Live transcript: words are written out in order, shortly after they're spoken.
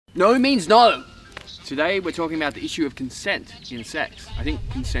No means no! Today we're talking about the issue of consent in sex. I think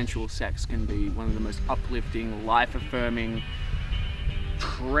consensual sex can be one of the most uplifting, life-affirming,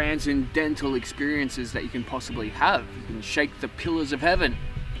 transcendental experiences that you can possibly have. You can shake the pillars of heaven.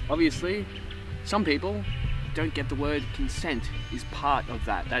 Obviously, some people don't get the word consent is part of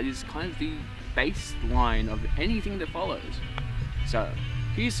that. That is kind of the baseline of anything that follows. So,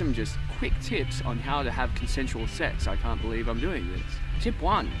 here's some just quick tips on how to have consensual sex. I can't believe I'm doing this. Tip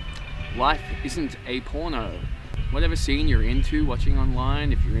 1. Life isn't a porno. Whatever scene you're into watching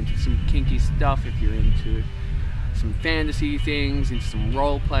online, if you're into some kinky stuff, if you're into some fantasy things, into some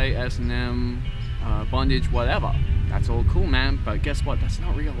roleplay, S&M, bondage, whatever. That's all cool, man, but guess what? That's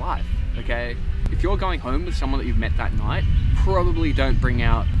not real life, okay? If you're going home with someone that you've met that night, probably don't bring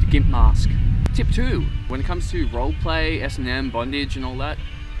out the gimp mask. Tip 2. When it comes to roleplay, S&M, bondage and all that,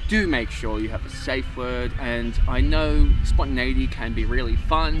 do make sure you have a safe word. And I know spontaneity can be really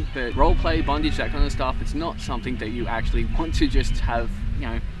fun, but roleplay, bondage, that kind of stuff, it's not something that you actually want to just have, you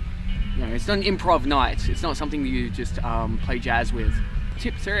know, it's not an improv night. It's not something that you just play jazz with.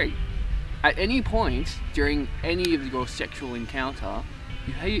 Tip 3. At any point during any of your sexual encounter,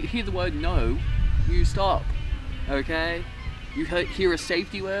 you hear the word no, you stop, okay? You hear a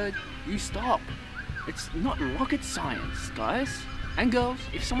safety word, you stop. It's not rocket science, guys. And girls,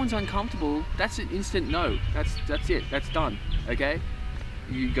 if someone's uncomfortable, that's an instant no. That's it, that's done, okay?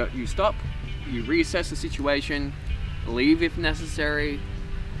 You stop, you reassess the situation, leave if necessary.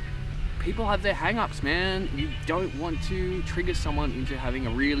 People have their hang-ups, man. You don't want to trigger someone into having a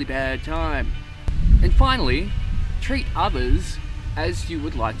really bad time. And finally, treat others as you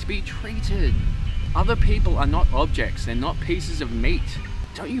would like to be treated. Other people are not objects, they're not pieces of meat.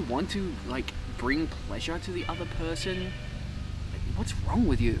 Don't you want to, like, bring pleasure to the other person? What's wrong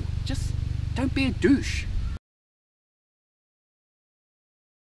with you? Just don't be a douche.